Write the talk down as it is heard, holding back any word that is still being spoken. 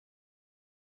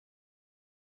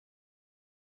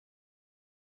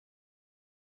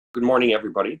Good morning,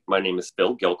 everybody. My name is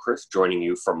Phil Gilchrist, joining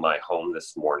you from my home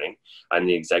this morning. I'm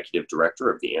the Executive Director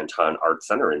of the Anton Art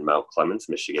Center in Mount Clemens,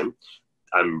 Michigan.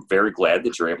 I'm very glad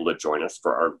that you're able to join us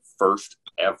for our first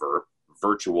ever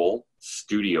virtual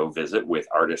studio visit with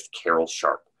artist Karole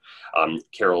Sharpe.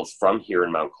 Karole's from here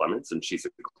in Mount Clemens, and she's a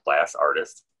class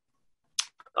artist.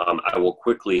 I will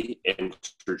quickly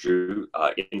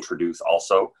introduce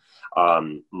also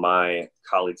my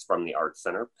colleagues from the Art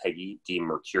Center, Peggy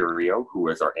DiMercurio, who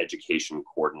is our education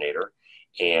coordinator,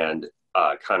 and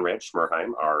Conrad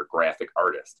Schmerheim, our graphic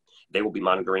artist. They will be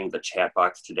monitoring the chat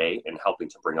box today and helping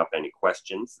to bring up any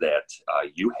questions that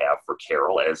you have for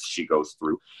Karole as she goes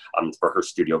through for her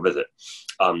studio visit.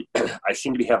 I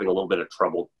seem to be having a little bit of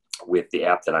trouble with the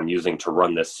app that I'm using to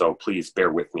run this, so please bear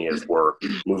with me as we're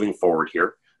moving forward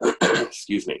here.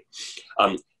 Excuse me.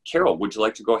 Karole, would you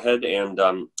like to go ahead and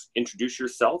introduce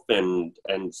yourself and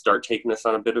start taking us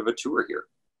on a bit of a tour here?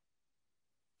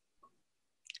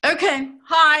 Okay.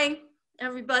 Hi,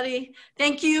 everybody.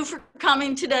 Thank you for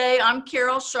coming today. I'm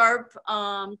Karole Sharpe,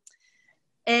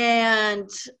 and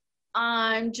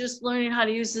I'm just learning how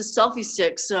to use this selfie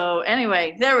stick. So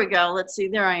anyway, there we go. Let's see.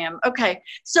 There I am. Okay.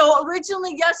 So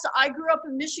originally, yes, I grew up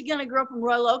in Michigan. I grew up in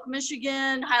Royal Oak,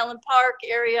 Michigan, Highland Park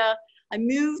area. I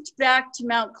moved back to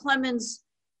Mount Clemens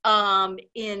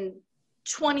in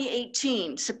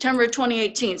 2018, September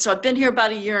 2018. So I've been here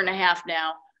about a year and a half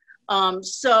now.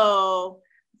 So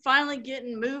finally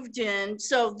getting moved in.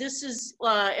 So this is,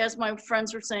 as my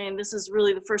friends were saying, this is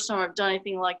really the first time I've done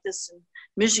anything like this in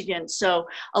Michigan. So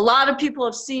a lot of people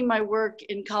have seen my work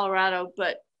in Colorado,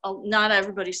 but not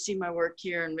everybody's seen my work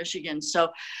here in Michigan. So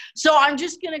I'm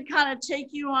just gonna kind of take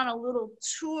you on a little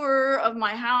tour of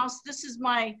my house. This is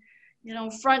my,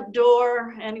 front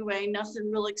door. Anyway,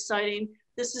 nothing real exciting.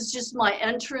 This is just my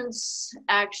entrance.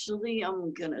 Actually,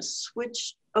 I'm gonna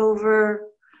switch over.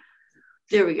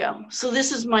 There we go. So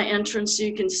this is my entrance. So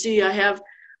you can see I have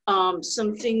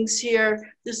some things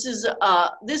here. This is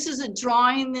a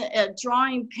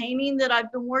drawing painting that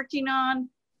I've been working on.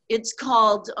 It's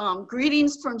called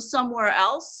Greetings from Somewhere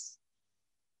Else.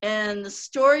 And the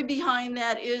story behind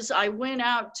that is I went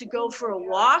out to go for a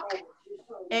walk,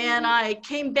 and I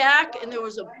came back and there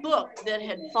was a book that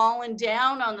had fallen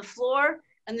down on the floor,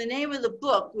 and the name of the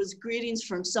book was Greetings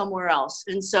from Somewhere Else.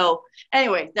 And so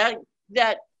anyway,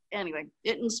 anyway,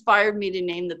 it inspired me to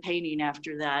name the painting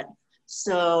after that.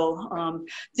 So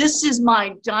this is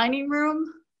my dining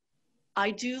room.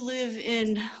 I do live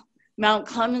in Mount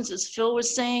Clemens, as Phil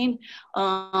was saying.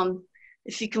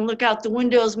 If you can look out the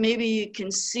windows, maybe you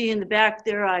can see in the back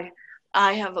there,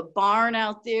 I have a barn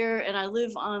out there, and I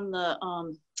live on the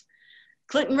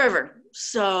Clinton River.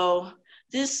 So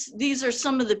these are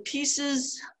some of the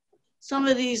pieces. Some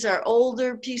of these are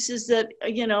older pieces that,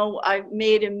 I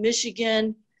made in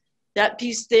Michigan. That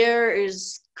piece there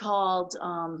is called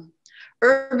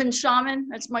Urban Shaman.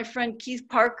 That's my friend Keith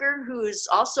Parker, who is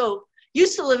also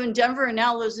used to live in Denver and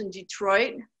now lives in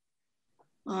Detroit.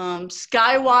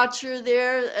 Skywatcher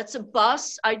there, that's a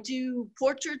bust. I do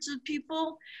portraits of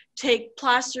people, take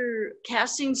plaster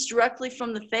castings directly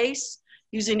from the face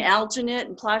using alginate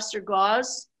and plaster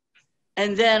gauze.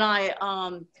 And then I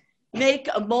make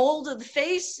a mold of the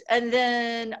face, and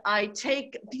then I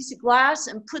take a piece of glass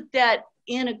and put that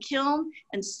in a kiln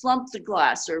and slump the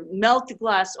glass or melt the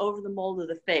glass over the mold of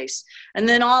the face. And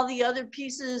then all the other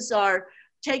pieces are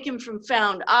taken from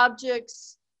found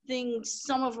objects, things.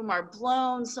 Some of them are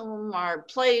blown, some of them are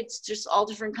plates, just all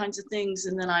different kinds of things.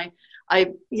 And then I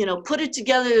put it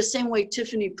together the same way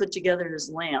Tiffany put together his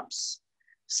lamps.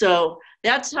 So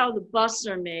that's how the busts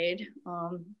are made.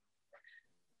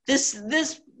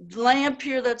 This lamp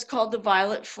here, that's called the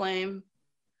Violet Flame.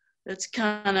 That's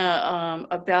kind of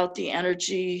about the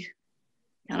energy,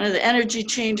 the energy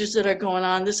changes that are going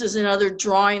on. This is another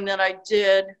drawing that I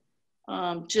did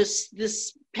just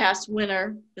this past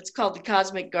winter. It's called The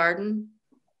Cosmic Garden.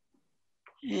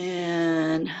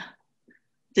 And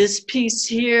this piece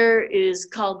here is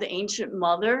called The Ancient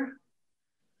Mother.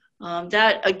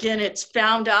 That, again, it's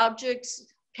found objects,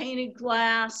 painted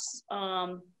glass,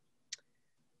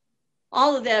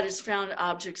 all of that is found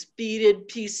objects, beaded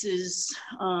pieces.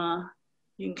 You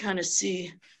can kind of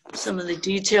see some of the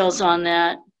details on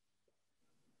that.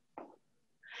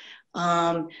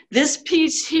 This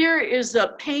piece here is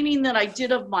a painting that I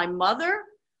did of my mother.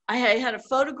 I had a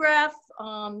photograph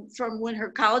from when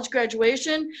her college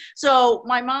graduation. So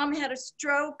my mom had a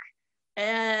stroke,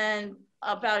 and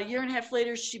about a year and a half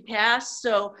later, she passed.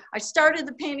 So I started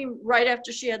the painting right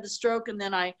after she had the stroke, and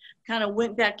then I kind of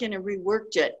went back in and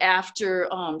reworked it after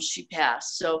she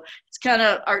passed. So it's kind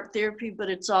of art therapy, but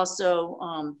it's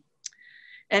also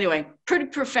anyway, pretty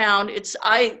profound.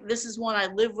 This is one I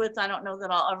live with. I don't know that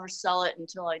I'll ever sell it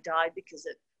until I die because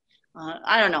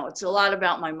I don't know. It's a lot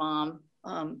about my mom.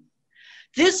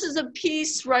 This is a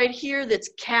piece right here that's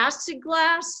casted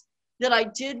glass that I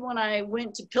did when I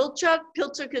went to Pilchuck.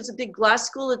 Pilchuck is a big glass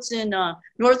school. It's in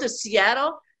north of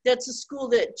Seattle. That's a school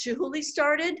that Chihuly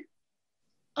started.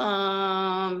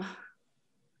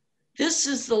 This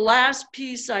is the last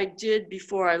piece I did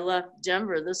before I left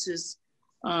Denver. This is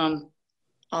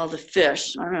all the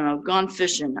fish. I don't know, gone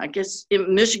fishing. I guess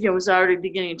Michigan was already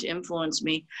beginning to influence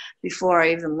me before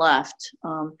I even left.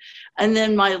 And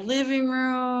then my living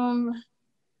room.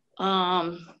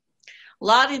 A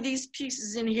lot of these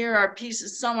pieces in here are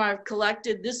pieces, some I've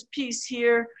collected. This piece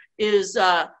here is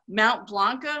Mount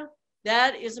Blanca.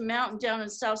 That is a mountain down in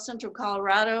south central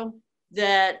Colorado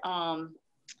that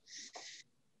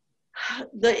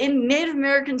the Native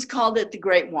Americans called it the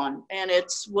Great One. And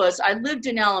I lived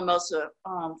in Alamosa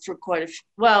for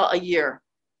a year.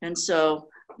 And so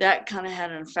that kind of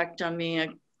had an effect on me.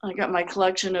 I got my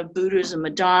collection of Buddhas and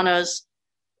Madonnas,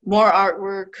 more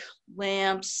artwork,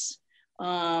 lamps.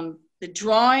 The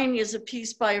drawing is a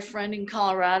piece by a friend in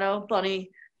Colorado, Bunny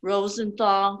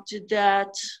Rosenthal did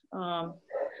that.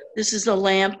 This is a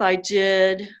lamp I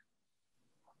did.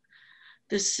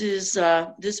 This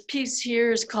piece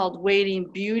here is called Waiting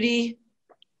Beauty.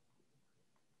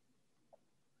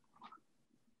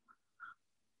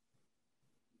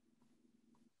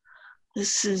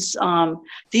 This is,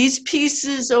 these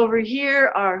pieces over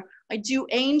here I do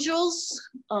angels.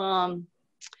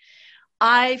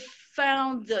 I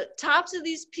found the tops of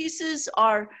these pieces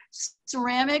are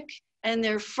ceramic and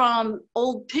they're from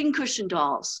old pincushion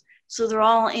dolls. So they're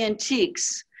all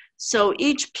antiques. So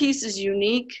each piece is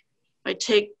unique. I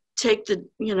take the,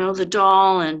 the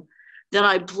doll and then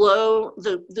I blow,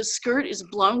 the skirt is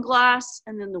blown glass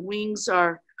and then the wings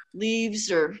are leaves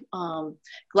or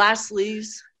glass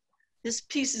leaves. This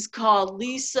piece is called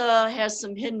Lisa Has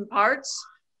Some Hidden Parts.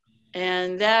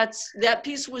 And that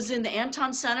piece was in the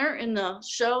Anton Center in the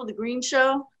show, the Green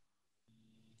Show.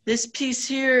 This piece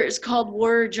here is called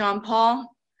Warrior John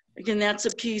Paul. Again, that's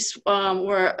a piece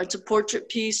where it's a portrait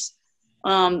piece.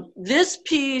 This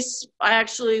piece,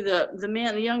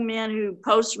 the young man who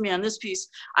posted me on this piece,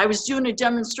 I was doing a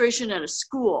demonstration at a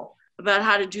school about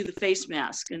how to do the face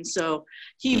mask. And so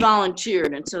he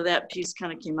volunteered. And so that piece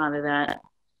kind of came out of that.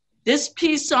 This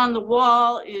piece on the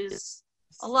wall is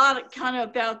a lot of kind of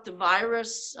about the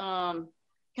virus, kind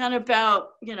of about,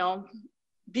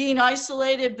 being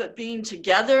isolated, but being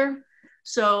together.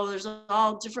 So there's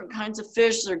all different kinds of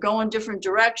fish. They're going different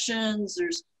directions.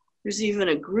 There's even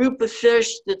a group of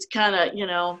fish that's kind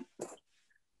of,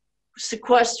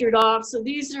 sequestered off. So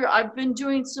I've been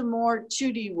doing some more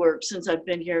 2D work since I've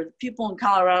been here. The people in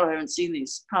Colorado haven't seen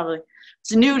these. Probably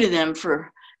it's new to them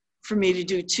for me to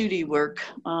do 2D work.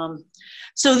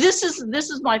 So this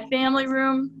is my family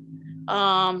room.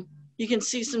 You can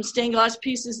see some stained glass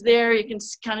pieces there. You can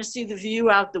kind of see the view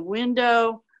out the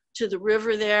window to the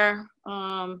river there.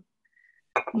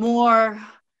 More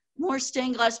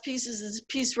stained glass pieces. This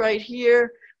piece right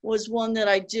here was one that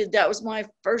I did. That was my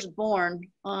firstborn.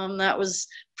 That was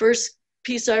first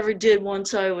piece I ever did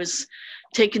once I was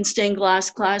taking stained glass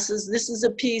classes. This is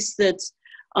a piece that's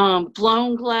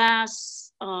blown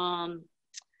glass and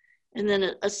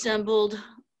then assembled.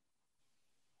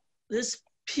 This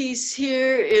piece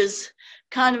here is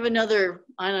kind of another,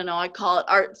 I don't know, I call it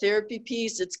art therapy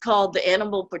piece. It's called the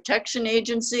Animal Protection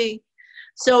Agency.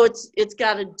 So it's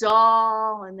got a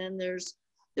doll, and then there's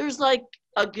like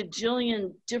a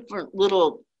gajillion different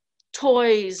little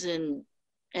toys, and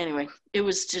anyway, it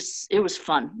was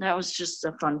fun. That was just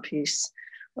a fun piece.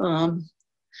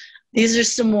 These are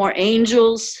some more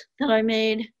angels that I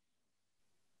made.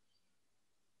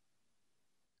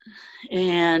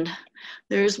 And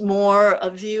there's more a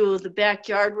view of the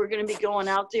backyard. We're going to be going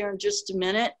out there in just a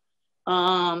minute.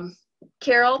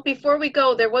 Carol, before we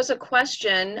go, there was a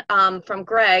question from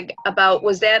Greg about,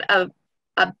 was that a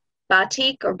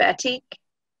batik or batik?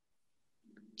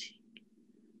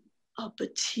 A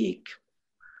batik.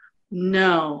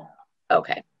 No.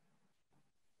 Okay.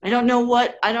 I don't know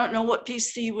what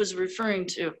piece he was referring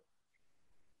to.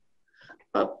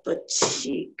 A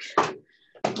batik.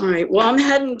 All right, well, I'm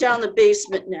heading down the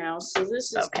basement now, so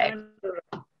this is okay. Kind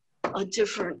of a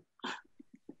different.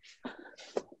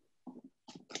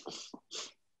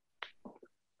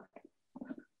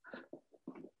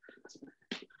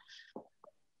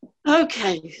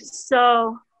 Okay,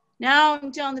 so now I'm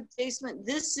down the basement.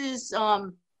 This is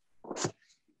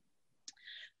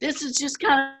just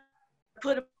kind of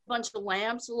put a bunch of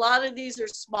lamps. A lot of these are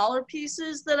smaller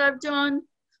pieces that I've done.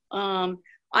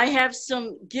 I have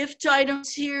some gift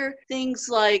items here, things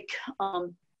like,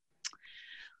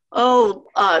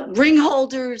 ring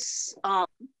holders,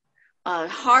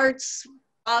 hearts,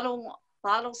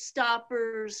 bottle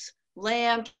stoppers,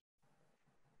 lamps.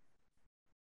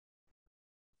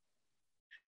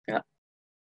 Yeah.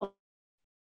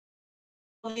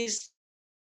 These,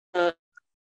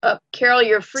 Carol,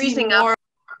 you're freezing up.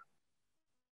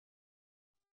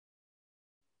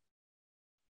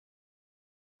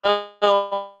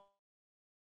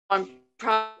 I'm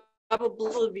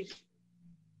probably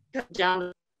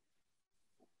down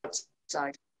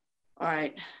outside. All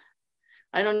right.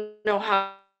 I don't know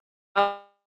how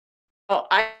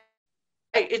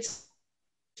it's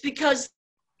because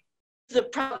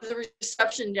the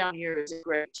reception down here is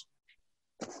great.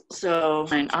 So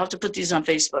I'll have to put these on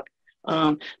Facebook.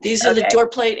 These are the door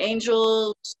plate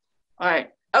angels. All right.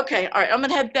 Okay. All right. I'm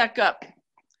gonna head back up.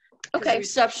 Okay. The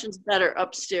reception's better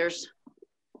upstairs.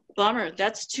 Bummer.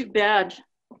 That's too bad.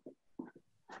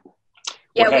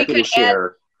 Yeah, we're happy to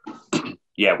share.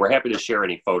 Yeah, we're happy to share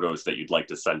any photos that you'd like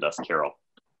to send us, Carol.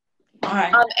 All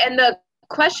right. And the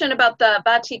question about the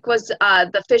batik was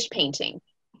the fish painting.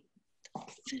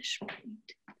 Fish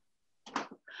painting.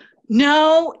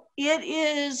 No, it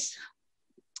is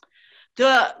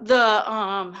the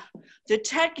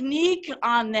technique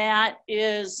on that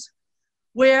is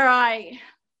where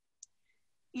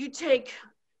you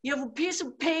have a piece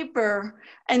of paper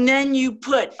and then you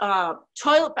put I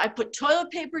put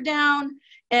toilet paper down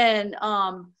and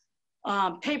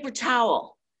paper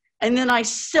towel. And then I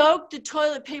soak the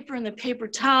toilet paper and the paper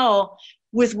towel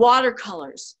with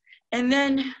watercolors. And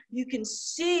then you can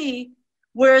see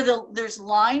where there's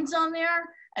lines on there.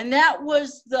 And that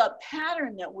was the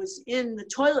pattern that was in the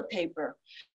toilet paper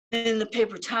and in the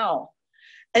paper towel.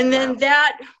 And then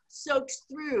that soaks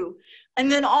through.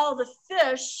 And then all the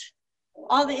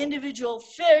individual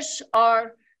fish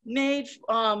are made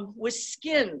with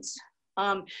skins.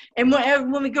 And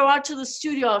when we go out to the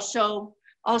studio,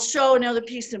 I'll show another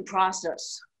piece in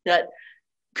process that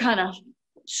kind of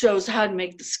shows how to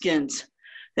make the skins,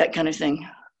 that kind of thing.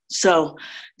 So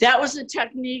that was a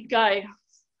technique I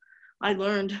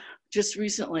learned just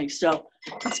recently. So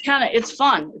it's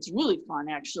fun. It's really fun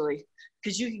actually,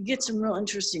 because you can get some real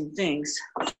interesting things.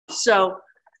 So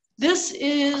this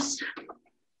is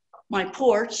my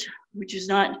porch, which is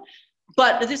not,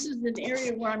 but this is an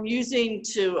area where I'm using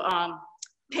to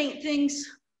paint things.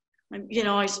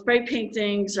 I spray paint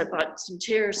things. I bought some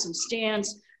chairs, some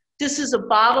stands. This is a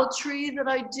bottle tree that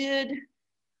I did.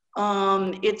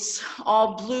 It's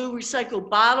all blue recycled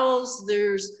bottles.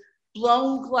 There's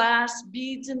blown glass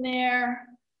beads in there.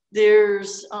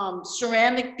 There's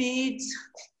ceramic beads.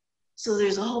 So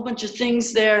there's a whole bunch of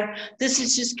things there. This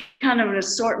is just kind of an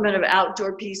assortment of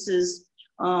outdoor pieces.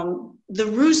 The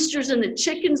roosters and the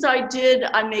chickens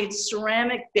I made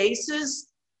ceramic bases.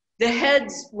 The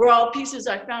heads were all pieces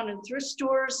I found in thrift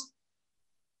stores.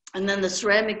 And then the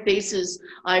ceramic bases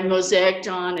I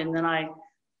mosaicked on, and then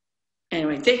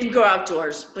anyway, they can go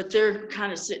outdoors, but they're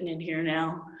kind of sitting in here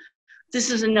now. This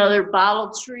is another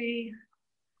bottle tree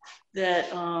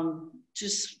that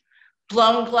just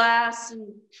blown glass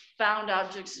and found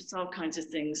objects. It's all kinds of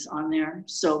things on there.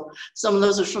 So some of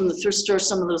those are from the thrift store,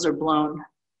 some of those are blown.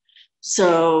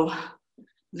 So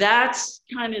that's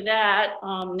kind of that.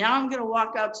 Now I'm gonna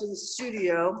walk out to the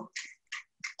studio,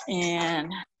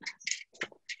 and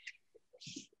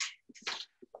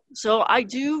so I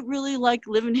do really like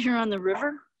living here on the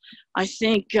river. I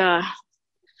think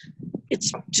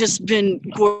it's just been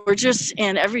gorgeous,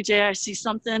 and every day I see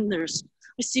something.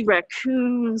 I see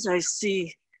raccoons, I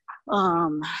see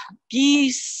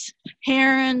geese,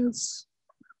 herons,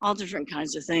 all different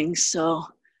kinds of things. So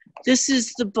this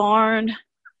is the barn.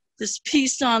 This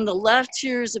piece on the left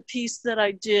here is a piece that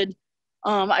I did.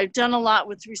 I've done a lot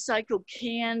with recycled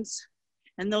cans,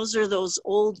 and those are those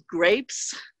old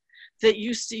grapes that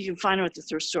you can find them at the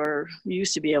thrift store. You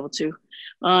used to be able to.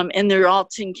 And they're all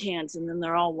tin cans, and then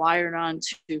they're all wired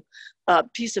onto a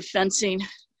piece of fencing.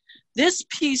 This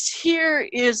piece here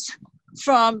is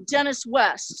from Dennis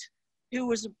West, who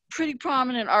was a pretty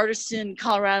prominent artist in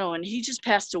Colorado, and he just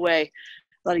passed away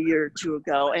about a year or two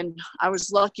ago, and I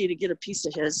was lucky to get a piece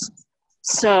of his.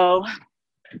 So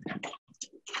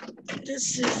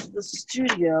this is the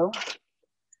studio,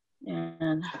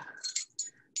 and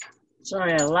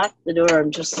sorry, I locked the door. I'm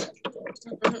just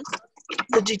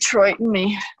the Detroit in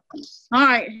me. All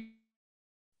right.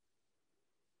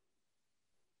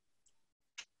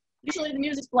 Usually the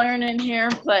music's blaring in here,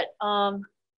 but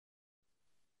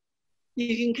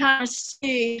you can kind of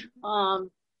see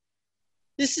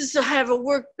I have a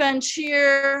workbench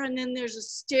here, and then there's a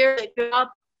stair that goes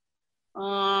up,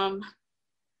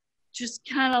 Just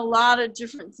kind of a lot of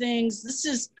different things. This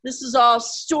is all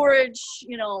storage,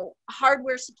 you know,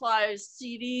 hardware supplies,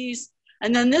 CDs,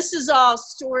 and then this is all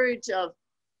storage of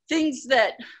things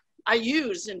that I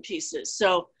use in pieces.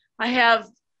 So I have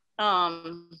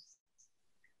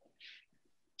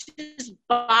just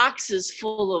boxes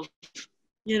full of,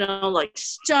 you know, like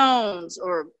stones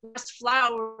or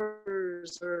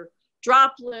flowers or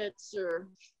droplets or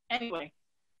anyway,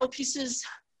 pieces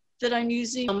that I'm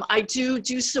using. I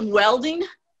do some welding.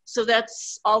 So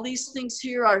that's all these things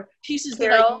here are pieces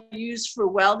Carol, that I use for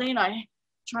welding. I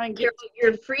try and get.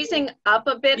 You're freezing up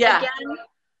a bit again.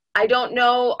 I don't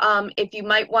know if you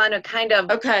might want to kind of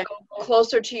go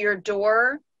closer to your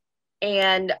door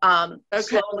and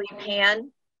slowly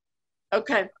pan.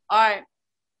 Okay. All right.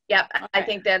 Yep. All right. I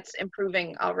think that's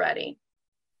improving already.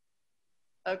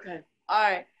 Okay. All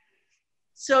right.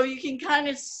 So you can kind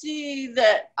of see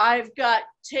that I've got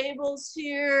tables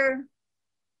here.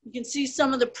 You can see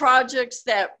some of the projects.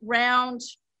 That round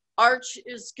arch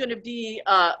is going to be,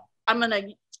 I'm going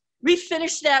to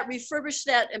refinish that, refurbish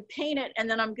that, and paint it. And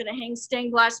then I'm going to hang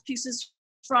stained glass pieces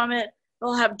from it.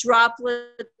 They'll have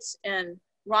droplets and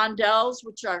rondelles,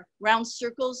 which are round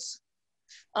circles.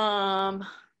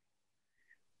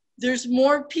 There's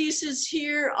more pieces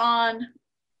here on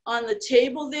the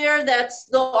table there. That's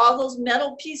all those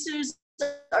metal pieces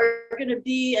are going to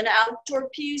be an outdoor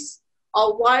piece.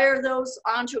 I'll wire those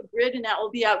onto a grid and that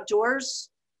will be outdoors.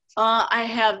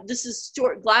 This is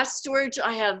glass storage.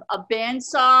 I have a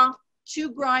bandsaw,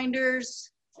 2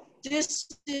 grinders. This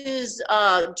is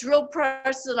a drill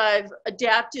press that I've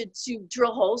adapted to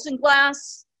drill holes in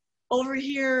glass. Over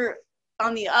here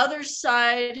on the other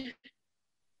side,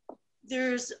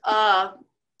 there's a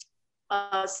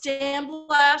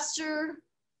sandblaster,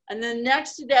 and then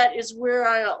next to that is where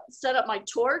I'll set up my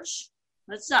torch.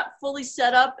 It's not fully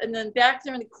set up, and then back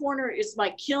there in the corner is my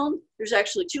kiln. There's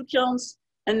actually 2 kilns,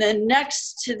 and then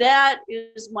next to that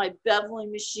is my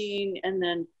beveling machine, and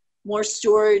then more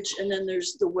storage, and then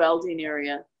there's the welding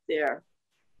area there.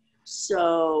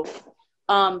 So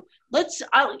I'm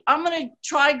gonna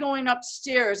try going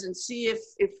upstairs and see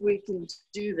if we can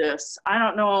do this. I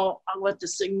don't know what the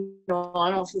signal, I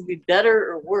don't know if it'll be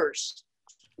better or worse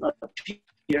up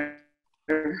here.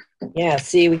 Yeah,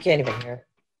 see, we can't even hear.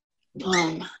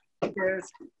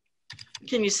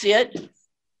 Can you see it?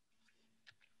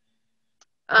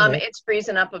 It's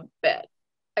freezing up a bit.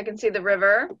 I can see the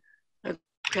river.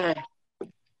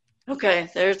 Okay,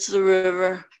 there's the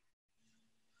river.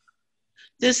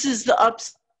 This is the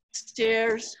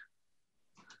upstairs.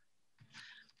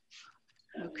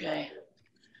 Okay.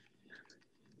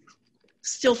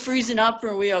 Still freezing up, or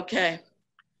are we okay?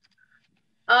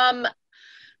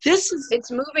 It's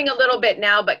moving a little bit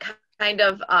now, but kind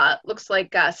of looks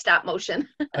like stop motion.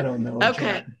 I don't know.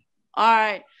 Okay. All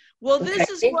right. Well, this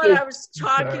is what I was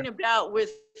talking about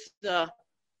with the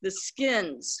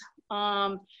skins.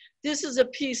 This is a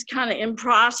piece kind of in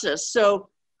process. So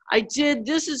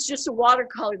this is just a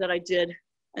watercolor that I did.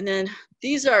 And then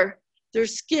they're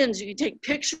skins. You can take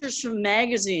pictures from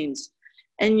magazines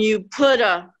and you put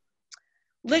a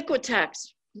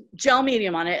Liquitex gel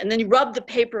medium on it, and then you rub the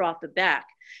paper off the back.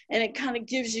 And it kind of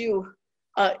gives you,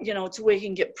 it's a way you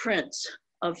can get prints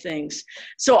of things.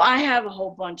 So I have a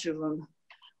whole bunch of them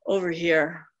over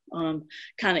here,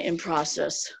 kind of in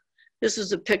process. This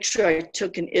is a picture I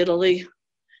took in Italy.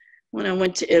 When I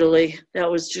went to Italy, that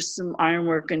was just some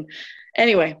ironwork. And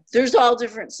anyway, there's all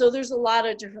different. So there's a lot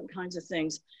of different kinds of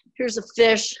things. Here's a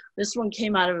fish. This one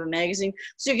came out of a magazine.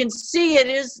 So you can see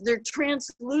they're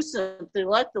translucent. They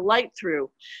let the light through.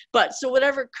 But so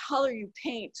whatever color you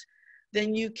paint,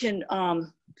 then you can,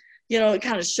 it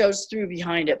kind of shows through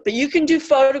behind it. But you can do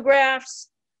photographs.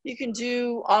 You can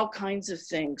do all kinds of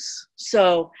things.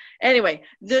 So anyway,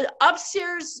 the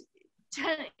upstairs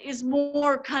is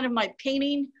more kind of my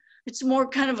painting. It's more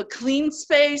kind of a clean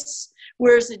space,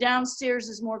 whereas the downstairs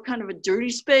is more kind of a dirty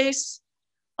space.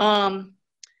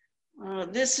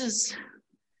 This is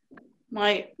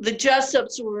the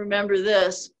Jessups will remember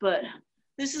this, but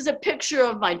this is a picture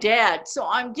of my dad. So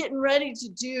I'm getting ready to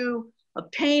do a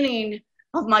painting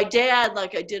of my dad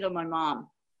like I did of my mom.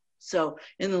 So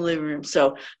in the living room.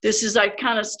 So I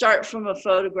kind of start from a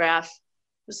photograph.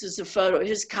 This is a photo of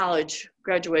his college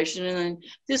graduation. And then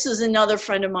this is another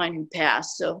friend of mine who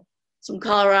passed. So some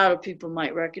Colorado people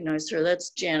might recognize her.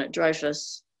 That's Janet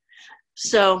Dreyfus.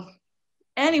 So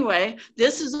anyway,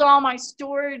 this is all my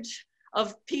storage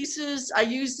of pieces. I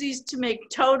use these to make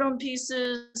totem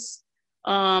pieces.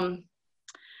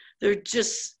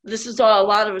 This is a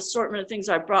lot of assortment of things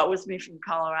I brought with me from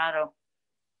Colorado.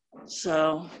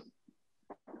 So,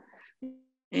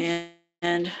 and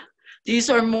And these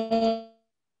are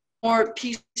more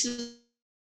pieces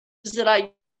that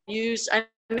I use. I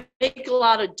make a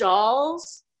lot of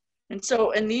dolls. And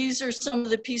these are some of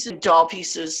the pieces, doll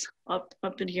pieces up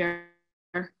in here.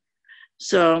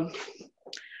 So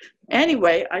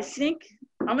anyway, I think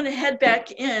I'm going to head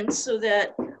back in so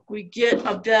that we get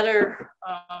a better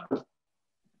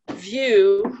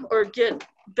view or get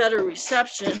better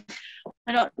reception.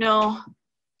 I don't know if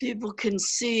people can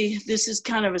see. This is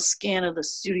kind of a scan of the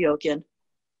studio again.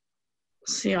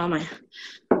 See all my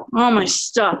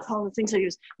stuff, all the things I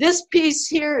use. This piece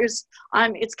here is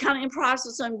it's kind of in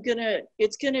process.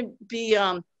 It's gonna be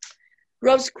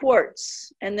rose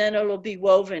quartz, and then it'll be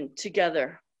woven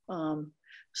together.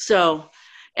 So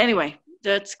anyway,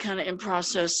 that's kind of in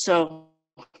process. So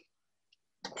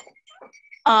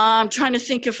I'm trying to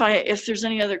think if there's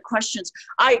any other questions.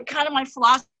 My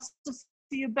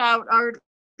philosophy about art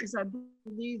is I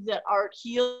believe that art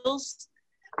heals.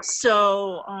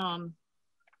 So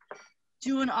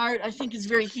doing art, I think, is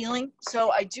very healing.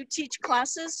 So I do teach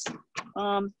classes.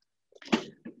 I'll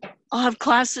have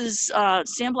classes,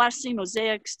 sandblasting,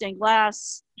 mosaic, stained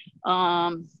glass.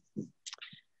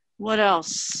 What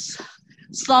else?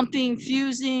 Slumping,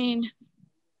 fusing.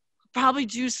 Probably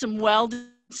do some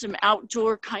welding, some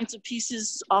outdoor kinds of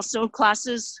pieces, also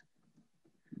classes.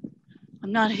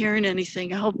 I'm not hearing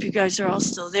anything. I hope you guys are all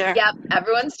still there. Yep,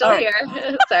 everyone's still here.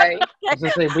 Sorry. I was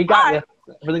gonna say, we got you.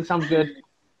 Everything sounds good.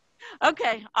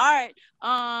 Okay, all right.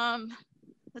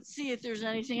 Let's see if there's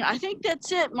anything. I think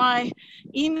that's it. My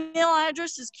email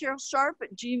address is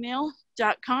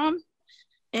karolesharpe@gmail.com.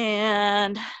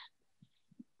 And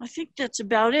I think that's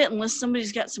about it, unless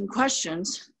somebody's got some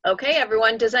questions. Okay,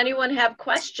 everyone. Does anyone have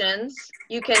questions?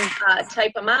 You can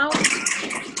type them out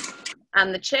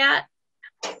on the chat.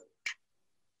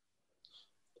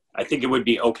 I think it would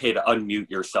be okay to unmute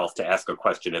yourself to ask a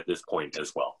question at this point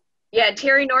as well. Yeah,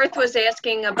 Terry North was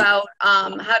asking about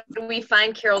how do we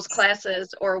find Carol's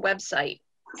classes or website?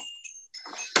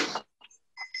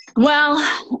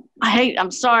 Well,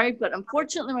 I'm sorry, but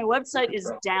unfortunately my website is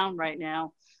down right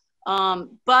now.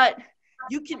 But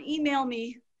you can email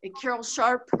me at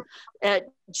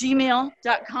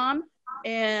karolesharpe@gmail.com,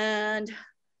 and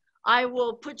I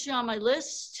will put you on my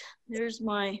list. There's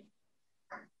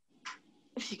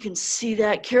if you can see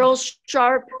that,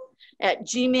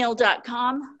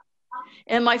 karolesharpe@gmail.com.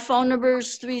 And my phone number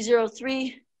is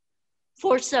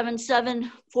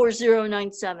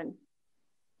 303-477-4097.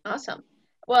 Awesome.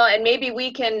 Well, and maybe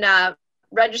we can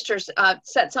register,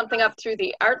 set something up through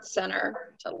the Art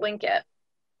Center to link it.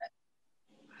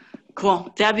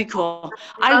 Cool. That'd be cool.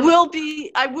 I will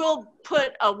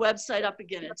put a website up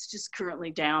again. It's just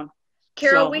currently down.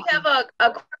 Carol, so, we have a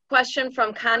question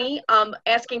from Connie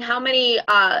asking how many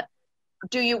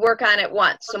do you work on at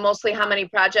once? So mostly how many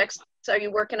projects are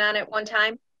you working on at one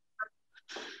time?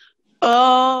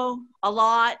 Oh, a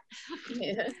lot.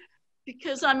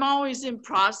 Because I'm always in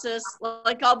process.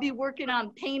 Like I'll be working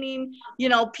on painting,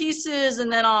 pieces,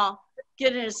 and then I'll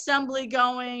get an assembly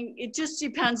going. It just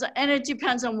depends, and it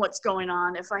depends on what's going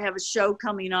on. If I have a show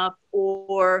coming up,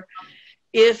 or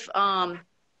if I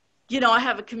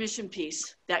have a commission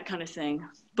piece, that kind of thing.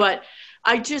 But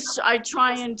I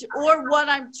try or what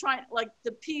I'm trying, like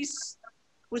the piece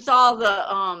with all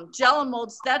the Jello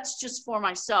molds, that's just for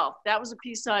myself. That was a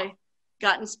piece I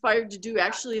got inspired to do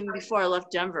actually even before I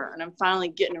left Denver, and I'm finally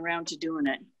getting around to doing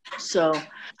it. So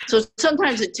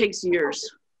sometimes it takes years.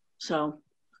 So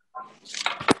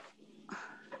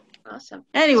awesome.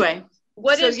 Anyway,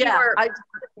 what's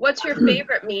your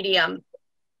favorite medium?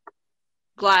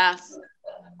 Glass.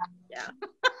 Yeah,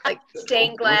 like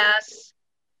stained glass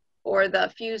or the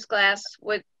fused glass.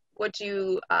 What do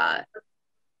you?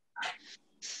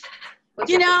 One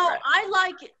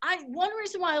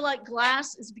reason why I like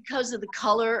glass is because of the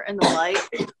color and the light.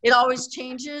 It always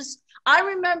changes. I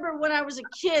remember when I was a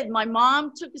kid, my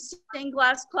mom took a stained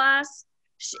glass class,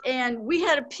 and we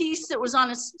had a piece that was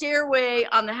on a stairway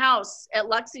on the house at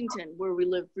Lexington where we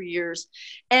lived for years.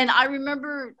 And I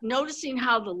remember noticing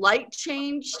how the light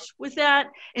changed with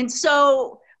that. And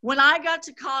so when I got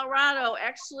to Colorado,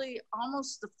 actually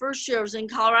almost the first year I was in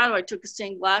Colorado, I took a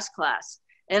stained glass class.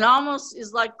 And almost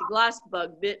is like the glass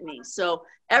bug bit me. So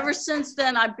ever since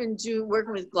then, I've been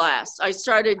working with glass. I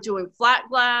started doing flat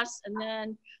glass, and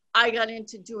then I got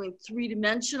into doing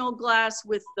three-dimensional glass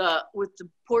with the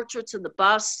portraits of the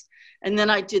busts. And then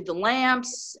I did the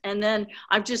lamps, and then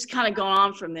I've just kind of gone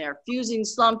on from there. Fusing,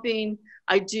 slumping.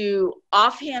 I do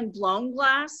offhand blown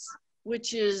glass,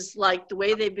 which is like the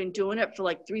way they've been doing it for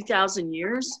like 3,000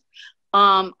 years.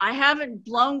 I haven't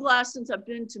blown glass since I've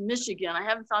been to Michigan. I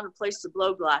haven't found a place to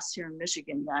blow glass here in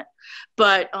Michigan yet,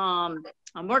 but I'm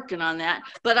working on that.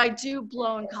 But I do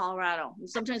blow in Colorado. And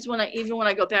sometimes even when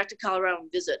I go back to Colorado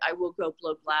and visit, I will go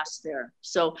blow glass there.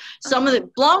 So some of the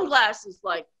blown glass is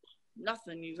like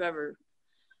nothing you've ever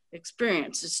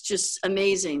experienced. It's just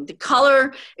amazing. The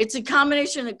color, it's a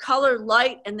combination of color,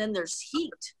 light, and then there's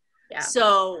heat. Yeah.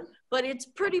 So, but it's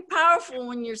pretty powerful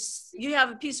when you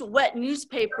have a piece of wet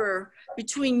newspaper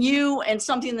between you and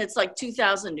something that's like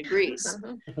 2,000 degrees.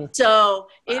 So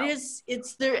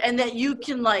it's there, and that you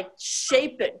can like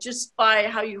shape it just by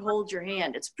how you hold your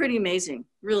hand. It's pretty amazing,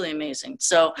 really amazing.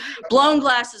 So blown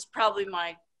glass is probably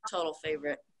my total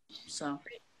favorite. So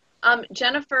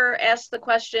Jennifer asked the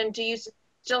question, do you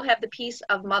still have the piece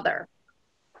of Mother?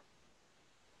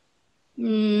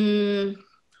 No,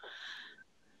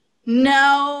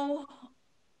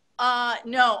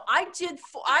 no, I did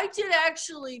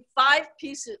actually 5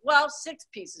 pieces, well, 6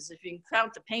 pieces if you can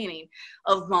count the painting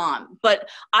of Mom, but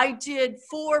I did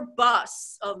 4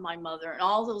 busts of my mother and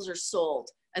all those are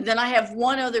sold. And then I have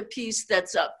one other piece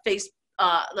that's a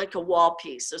like a wall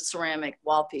piece, a ceramic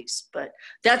wall piece, but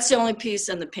that's the only piece,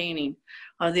 and the painting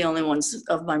are the only ones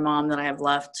of my mom that I have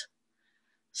left.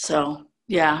 So,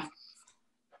 yeah.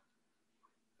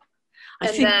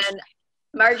 Then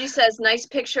Margie says, nice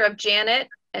picture of Janet.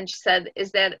 And she said,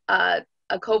 is that a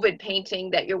COVID painting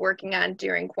that you're working on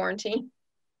during quarantine?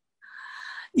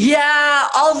 Yeah,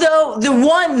 although the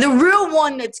real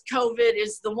one that's COVID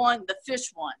is the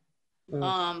fish one.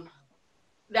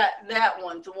 That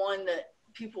one, the one that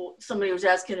somebody was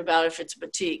asking about if it's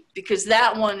batik, because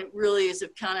that one really is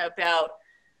kind of about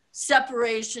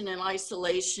separation and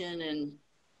isolation and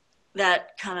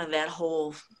that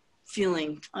whole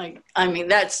feeling. I mean,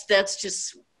 that's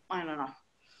just, I don't know.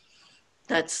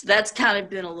 That's kind of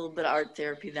been a little bit of art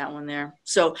therapy, that one there.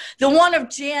 So the one of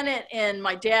Janet and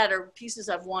my dad are pieces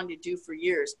I've wanted to do for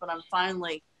years, but I'm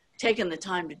finally taking the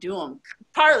time to do them,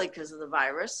 partly because of the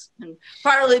virus and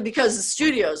partly because the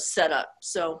studio's set up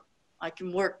so I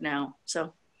can work now.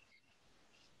 So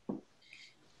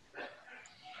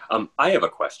I have a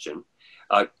question.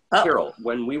 Carol,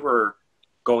 when we were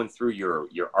going through your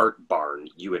art barn,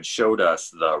 you had showed us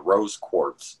the rose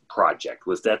quartz project.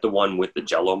 Was that the one with the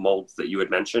Jello molds that you had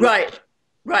mentioned? Right.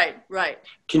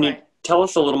 Can you tell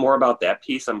us a little more about that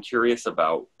piece? I'm curious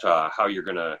about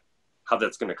how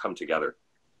that's gonna come together.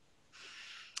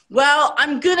 Well,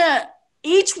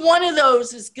 each one of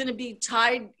those is gonna be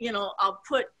tied, I'll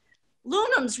put,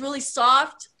 aluminum's really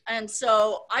soft, and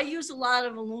so I use a lot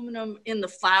of aluminum in the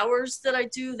flowers that I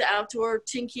do, the outdoor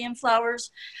tin can flowers.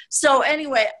 So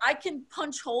anyway, I can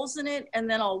punch holes in it and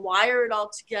then I'll wire it all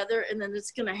together and then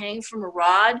it's gonna hang from a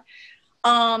rod.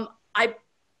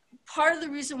 Part of the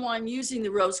reason why I'm using the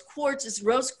rose quartz is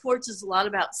a lot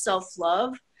about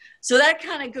self-love. So that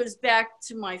kind of goes back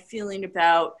to my feeling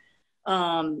about,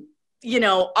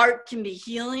 art can be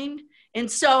healing. And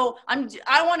so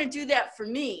I want to do that for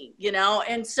me,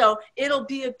 and so it'll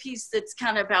be a piece that's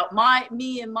kind of about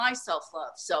me and my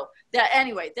self-love. So I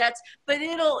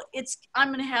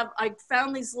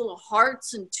found these little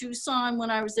hearts in Tucson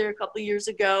when I was there a couple of years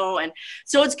ago. And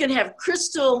so it's going to have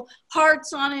crystal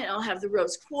hearts on it. I'll have the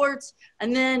rose quartz.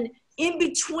 And then in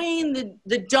between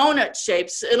the donut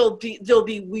shapes, they'll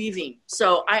be weaving.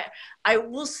 So I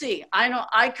will see.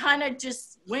 I kind of just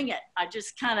wing it. I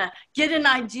just kind of get an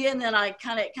idea and then it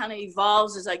kind of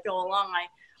evolves as I go along.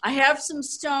 I have some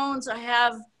stones, I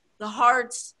have the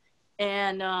hearts,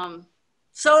 and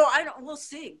so we'll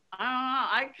see.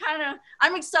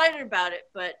 I'm excited about it,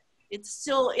 but it's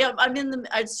still,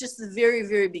 it's just the very,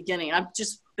 very beginning. I've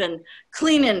just been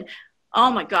cleaning. Oh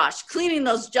my gosh, cleaning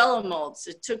those Jello molds.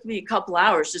 It took me a couple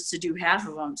hours just to do half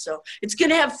of them. So it's going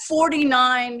to have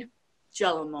 49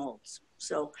 Jello molds.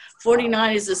 So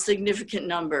 49 is a significant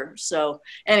number. So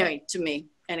anyway, to me,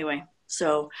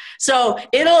 so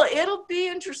it'll be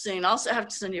interesting. I'll also have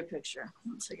to send you a picture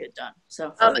once I get done.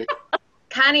 So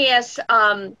Connie asks,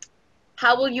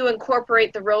 how will you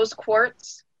incorporate the rose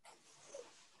quartz?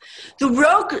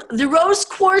 The rose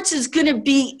quartz is going to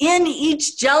be in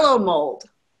each Jello mold.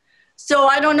 So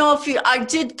I don't know if I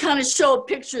did kind of show a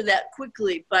picture of that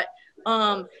quickly, but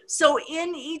so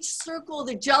in each circle,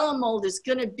 the Jello mold is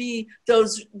going to be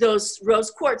those rose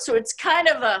quartz. So it's kind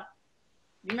of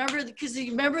you remember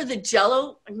the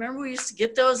Jello? Remember we used to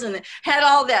get those and it had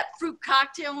all that fruit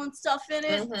cocktail and stuff in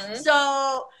it. Mm-hmm.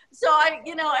 So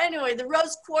anyway, the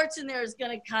rose quartz in there is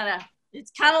going to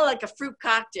it's kind of like a fruit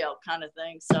cocktail kind of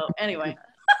thing. So anyway.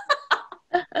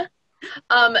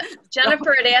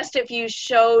 Jennifer had asked if you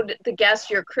showed the guests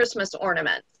your Christmas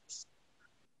ornaments.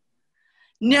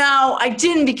 No, I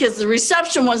didn't because the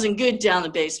reception wasn't good down the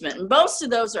basement. And most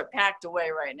of those are packed away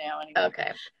right now. Anyway.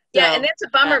 Okay. Yeah, So, and that's a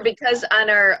bummer because on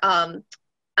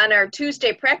our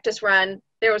Tuesday practice run,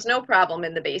 there was no problem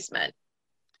in the basement.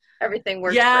 Everything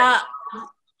worked great.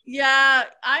 Yeah,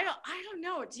 I don't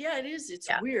know. It is. It's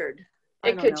weird.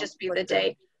 It could just be the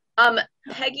day.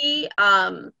 Peggy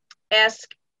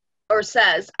asked or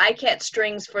says, iCat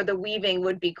strings for the weaving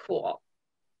would be cool.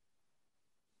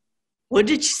 What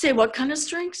did you say? What kind of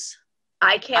strings?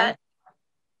 iCat.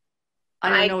 I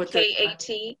don't know what that is.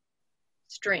 IKAT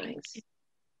strings.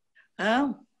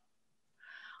 Oh.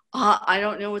 I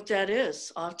don't know what that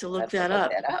is. I'll have to look that up.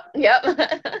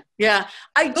 Yep. Yeah.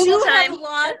 I Google do have time.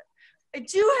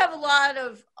 a lot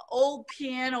of old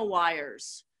piano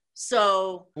wires.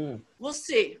 So we'll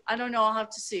see. I don't know. I'll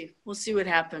have to see. We'll see what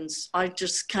happens. I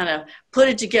just kind of put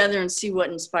it together and see what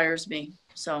inspires me.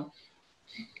 So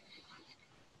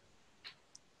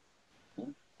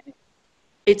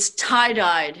it's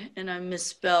tie-dyed and I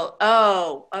misspelled.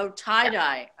 Oh,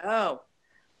 tie-dye. Oh.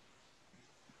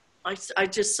 I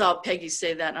just saw Peggy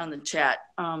say that on the chat.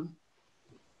 I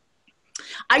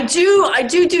do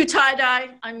tie-dye.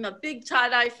 I'm a big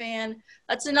tie-dye fan.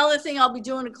 That's another thing I'll be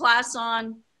doing a class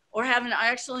on, or I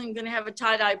actually am going to have a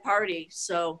tie-dye party.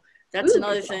 So that's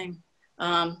another thing.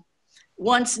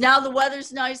 Once now the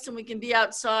weather's nice and we can be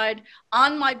outside.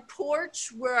 On my porch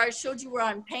where I showed you where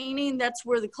I'm painting, that's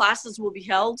where the classes will be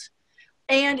held,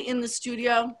 and in the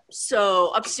studio.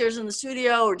 So upstairs in the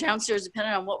studio or downstairs,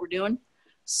 depending on what we're doing.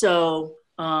 So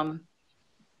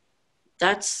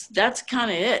that's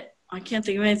kind of it. I can't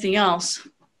think of anything else.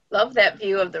 Love that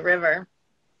view of the river.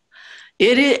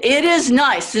 It is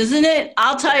nice, isn't it?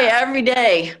 I'll tell you, every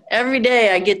day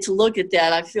I get to look at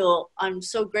that. I'm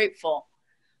so grateful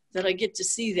that I get to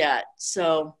see that.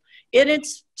 So it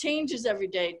changes every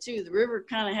day too. The river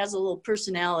kind of has a little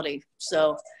personality.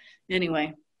 So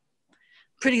anyway,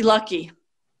 pretty lucky.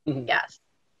 Yes.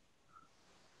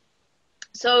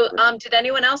 So did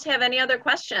anyone else have any other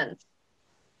questions?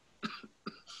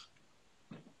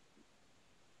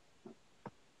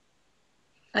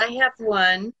 I have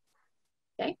one.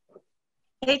 Okay.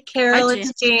 Hey, Carol, Hi,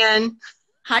 it's Jan.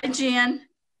 Hi, Jan.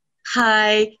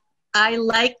 Hi. I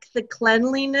like the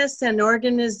cleanliness and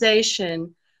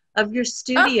organization of your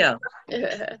studio.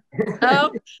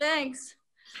 Oh, thanks.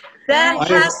 That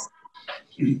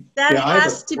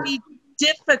has to be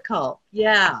difficult.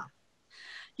 Yeah.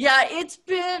 Yeah, it's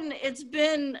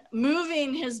been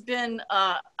moving has been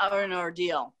an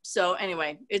ordeal. So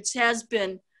anyway, it has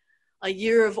been a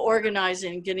year of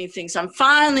organizing and getting things. I'm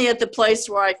finally at the place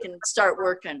where I can start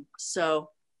working. So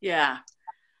yeah.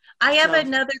 I have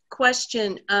another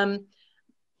question.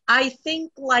 I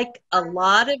think like a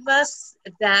lot of us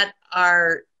that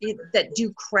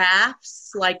do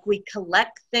crafts, like we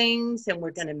collect things and we're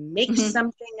going to make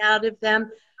something out of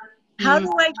them. How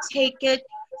do I take it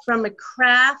from a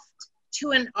craft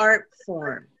to an art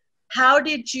form? How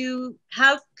can you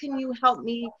help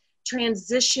me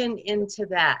transition into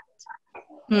that?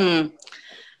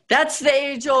 That's the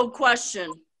age-old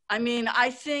question. I mean,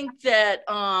 I think that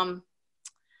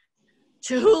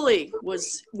Chihuly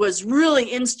was really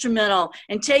instrumental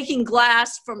in taking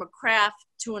glass from a craft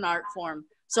to an art form.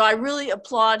 So I really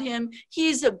applaud him.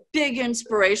 He's a big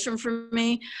inspiration for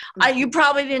me. You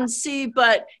probably didn't see,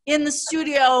 but in the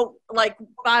studio, like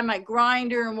by my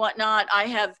grinder and whatnot, I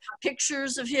have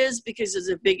pictures of his because it's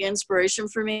a big inspiration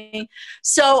for me.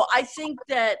 So I think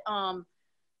that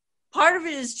part of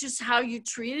it is just how you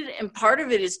treat it, and part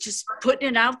of it is just putting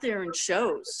it out there in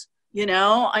shows. You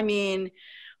know, I mean,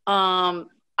 I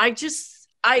just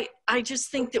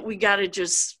think that we got to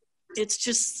it's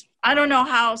just, I don't know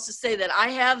how else to say that.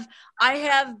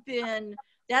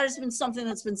 That has been something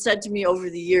that's been said to me over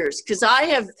the years, because I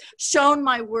have shown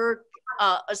my work,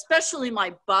 especially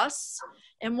my busts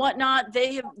and whatnot.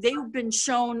 They've been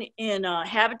shown in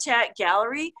Habatat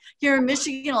Gallery here in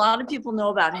Michigan. A lot of people know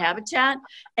about Habatat,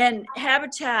 and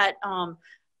Habatat,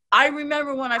 I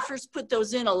remember when I first put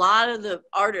those in, a lot of the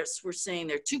artists were saying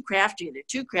they're too crafty,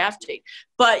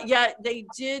 but yet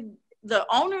the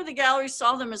owner of the gallery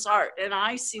saw them as art, and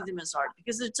I see them as art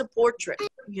because it's a portrait,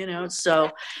 you know.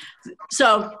 So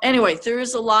anyway, there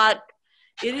is a lot.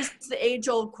 It is the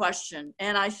age-old question,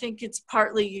 and I think it's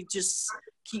partly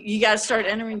you got to start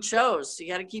entering shows. You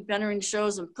got to keep entering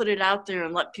shows and put it out there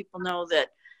and let people know that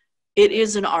it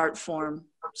is an art form.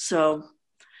 So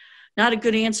not a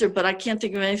good answer, but I can't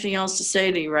think of anything else to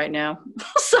say to you right now.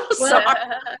 So sorry.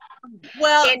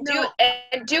 Well,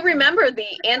 and do remember the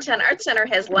Anton Art Center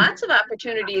has lots of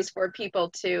opportunities for people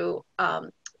to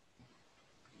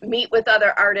meet with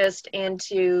other artists and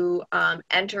to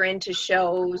enter into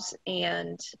shows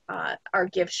and our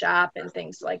gift shop and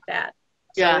things like that.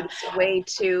 So Yeah. it's a way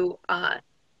to,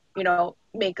 you know,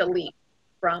 make a leap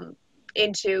from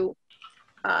into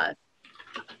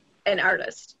an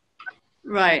artist.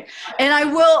 Right. And I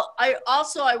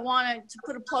wanted to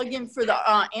put a plug in for the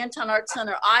Anton Art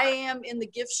Center. I am in the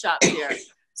gift shop there.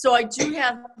 So I do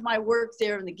have my work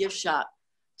there in the gift shop.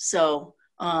 So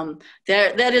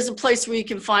that is a place where you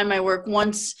can find my work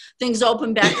once things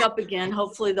open back up again.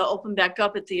 Hopefully they'll open back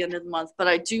up at the end of the month. But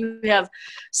I do have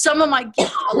some of my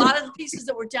a lot of the pieces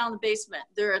that were down in the basement,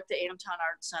 they're at the Anton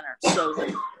Art Center. So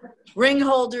the ring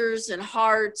holders and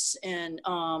hearts and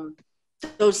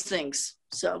those things.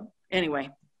 So anyway,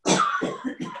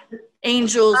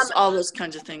 angels, all those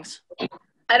kinds of things.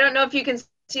 I don't know if you can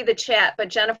see the chat, but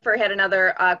Jennifer had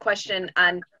another question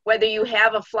on whether you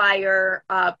have a flyer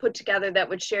put together that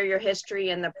would share your history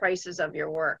and the prices of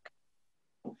your work.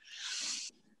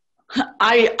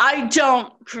 I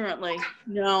don't currently.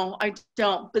 No, I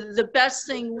don't. But the best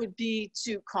thing would be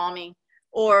to call me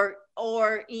or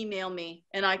email me,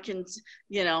 and I can,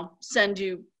 you know, send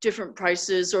you different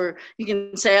prices, or you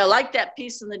can say, I like that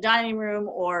piece in the dining room,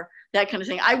 or that kind of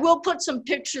thing. I will put some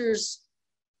pictures.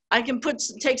 I can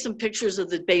take some pictures of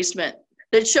the basement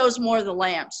that shows more of the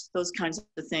lamps, those kinds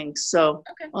of things. So,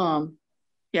 okay.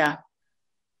 Yeah.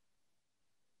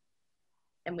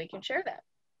 And we can share that.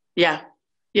 Yeah.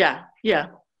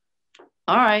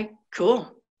 All right,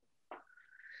 cool.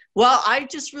 Well, I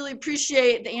just really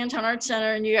appreciate the Anton Art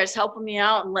Center and you guys helping me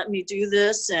out and letting me do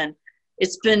this. And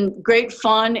it's been great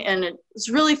fun. And it's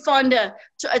really fun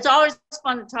it's always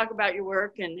fun to talk about your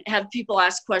work and have people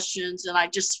ask questions. And I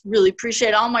just really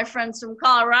appreciate all my friends from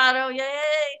Colorado. Yay.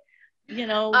 You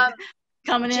know,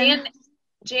 coming in.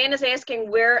 Jan is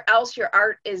asking where else your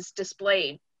art is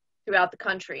displayed throughout the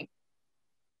country.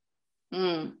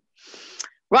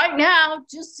 Right now,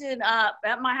 just in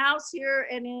at my house here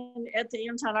and at the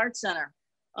Anton Art Center.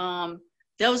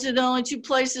 Those are the only two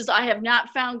places. I have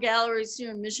not found galleries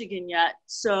here in Michigan yet.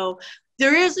 So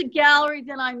there is a gallery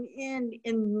that I'm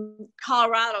in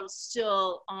Colorado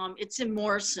still. It's in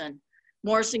Morrison,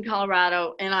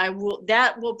 Colorado, and I'm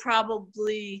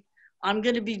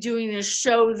going to be doing a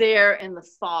show there in the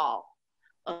fall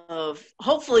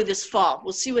hopefully this fall.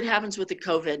 We'll see what happens with the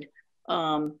COVID.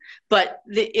 But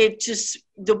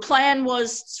the plan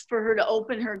was for her to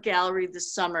open her gallery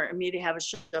this summer and me to have a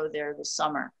show there this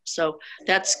summer. So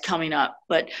that's coming up,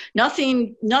 but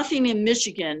nothing in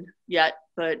Michigan yet,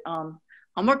 but I'm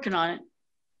working on it.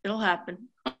 It'll happen.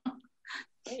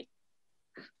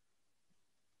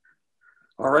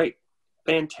 All right.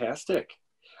 Fantastic.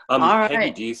 All right.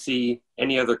 Peggy, do you see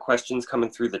any other questions coming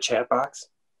through the chat box?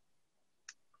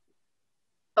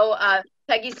 Oh,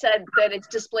 Peggy said that it's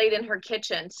displayed in her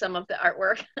kitchen, some of the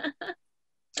artwork.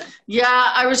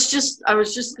 Yeah, I was just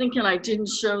thinking I didn't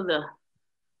show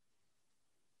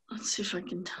let's see if I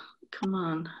can, come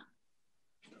on.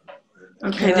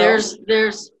 Okay, there's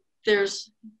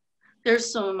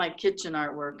some of my kitchen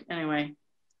artwork. Anyway.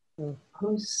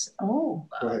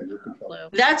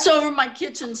 That's over my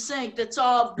kitchen sink. That's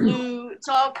all blue. It's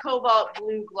all cobalt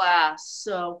blue glass.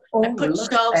 So I put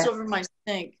shelves over my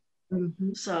sink.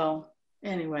 So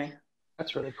anyway.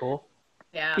 That's really cool.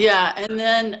 Yeah. And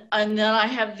then I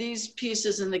have these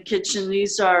pieces in the kitchen.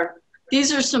 These are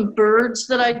some birds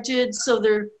that I did. So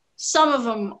some of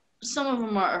them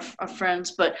are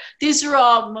friends, but these are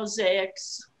all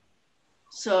mosaics.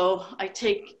 So I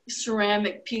take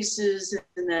ceramic pieces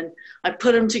and then I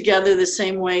put them together the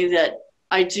same way that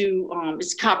I do.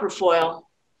 It's copper foil.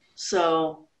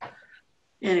 So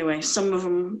anyway, some of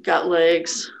them got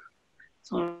legs.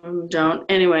 Some of them don't.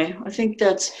 Anyway, I think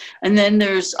and then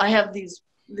there's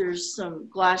some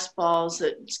glass balls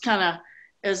that it's kind of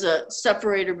as a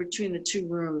separator between the two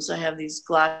rooms. I have these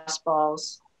glass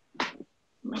balls.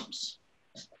 Oops.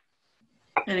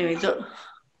 Anyway,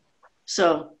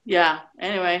 so yeah,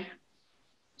 anyway,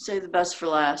 save the best for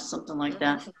last, something like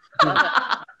that.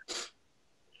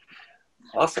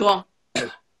 Awesome. Cool.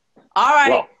 All right.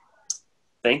 Well,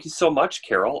 thank you so much,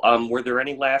 Carol. Were there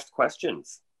any last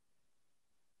questions?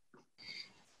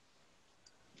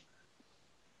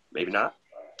 Maybe not.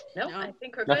 No, I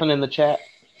think we're Nothing good. in the chat.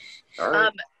 All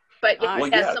right. But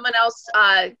someone else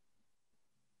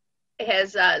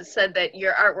has said that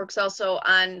your artwork's also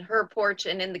on her porch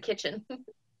and in the kitchen.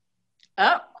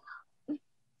 Oh,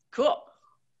 cool.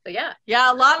 So yeah.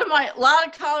 Yeah, a lot of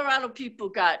Colorado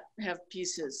people have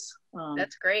pieces.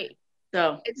 That's great.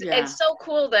 So it's so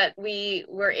cool that we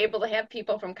were able to have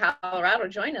people from Colorado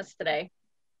join us today.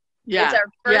 Yeah.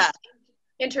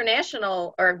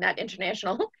 international, or not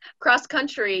international,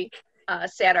 cross-country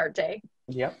Sad Art Day.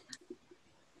 Yep.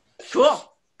 Cool.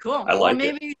 Cool. I like well, it.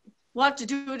 maybe we'll have to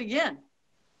do it again.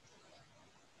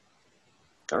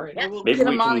 All right. Yeah, we'll Maybe get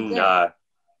we 'em on can, again.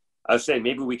 I would say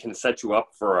maybe we can set you up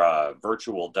for a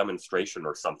virtual demonstration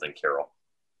or something, Carol.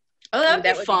 Oh, that'd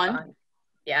That be would fun.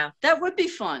 Yeah. That would be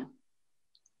fun.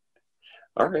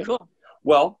 All right. Cool.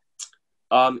 Well,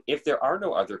 if there are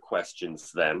no other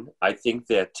questions, then I think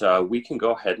that we can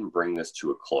go ahead and bring this to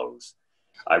a close.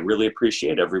 I really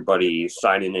appreciate everybody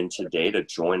signing in today to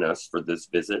join us for this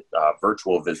visit,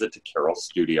 virtual visit to Carol's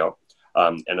studio.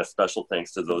 And a special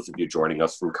thanks to those of you joining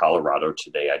us from Colorado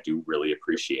today. I do really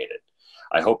appreciate it.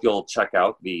 I hope you'll check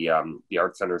out the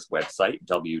Art Center's website,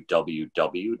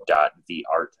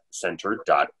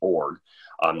 www.theartcenter.org,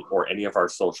 or any of our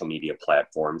social media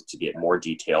platforms to get more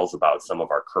details about some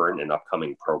of our current and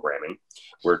upcoming programming.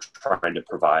 We're trying to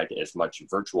provide as much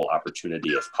virtual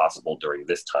opportunity as possible during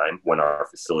this time when our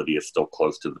facility is still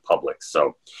closed to the public.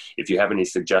 So if you have any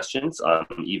suggestions,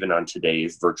 even on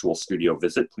today's virtual studio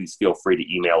visit, please feel free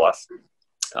to email us.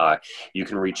 You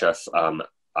can reach us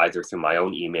either through my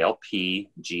own email,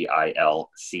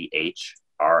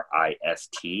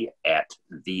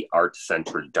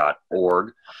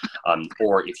 pgilchrist@theartcenter.org,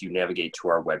 or if you navigate to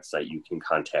our website, you can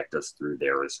contact us through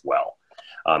there as well.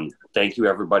 Thank you,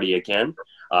 everybody, again.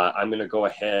 I'm going to go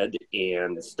ahead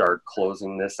and start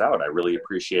closing this out. I really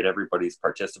appreciate everybody's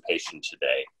participation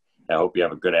today. I hope you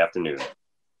have a good afternoon.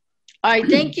 All right.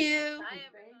 Thank you.